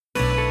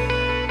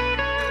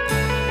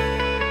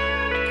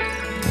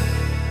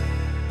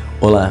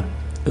Olá,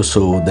 eu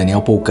sou o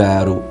Daniel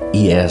Polcaro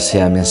e essa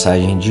é a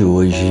mensagem de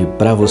hoje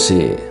para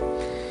você.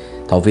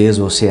 Talvez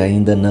você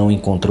ainda não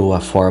encontrou a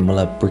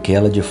fórmula porque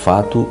ela de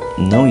fato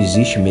não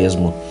existe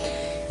mesmo.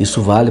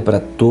 Isso vale para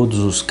todos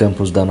os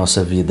campos da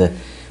nossa vida.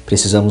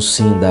 Precisamos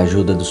sim da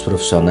ajuda dos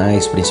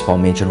profissionais,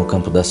 principalmente no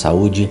campo da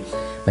saúde,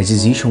 mas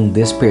existe um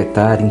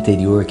despertar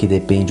interior que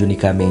depende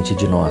unicamente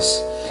de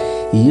nós.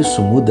 E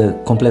isso muda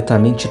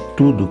completamente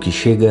tudo que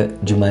chega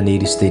de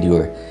maneira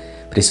exterior.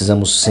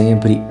 Precisamos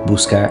sempre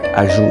buscar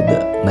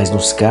ajuda, mas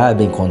nos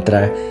cabe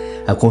encontrar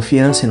a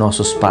confiança em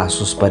nossos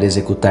passos para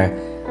executar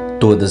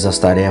todas as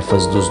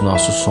tarefas dos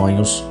nossos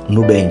sonhos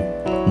no bem.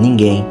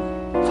 Ninguém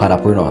fará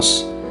por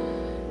nós.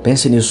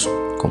 Pense nisso,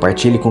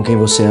 compartilhe com quem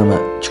você ama,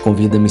 te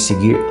convido a me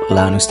seguir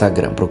lá no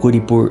Instagram.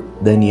 Procure por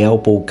Daniel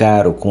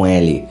Polcaro com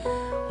L.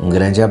 Um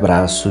grande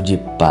abraço de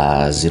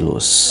paz e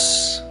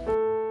luz.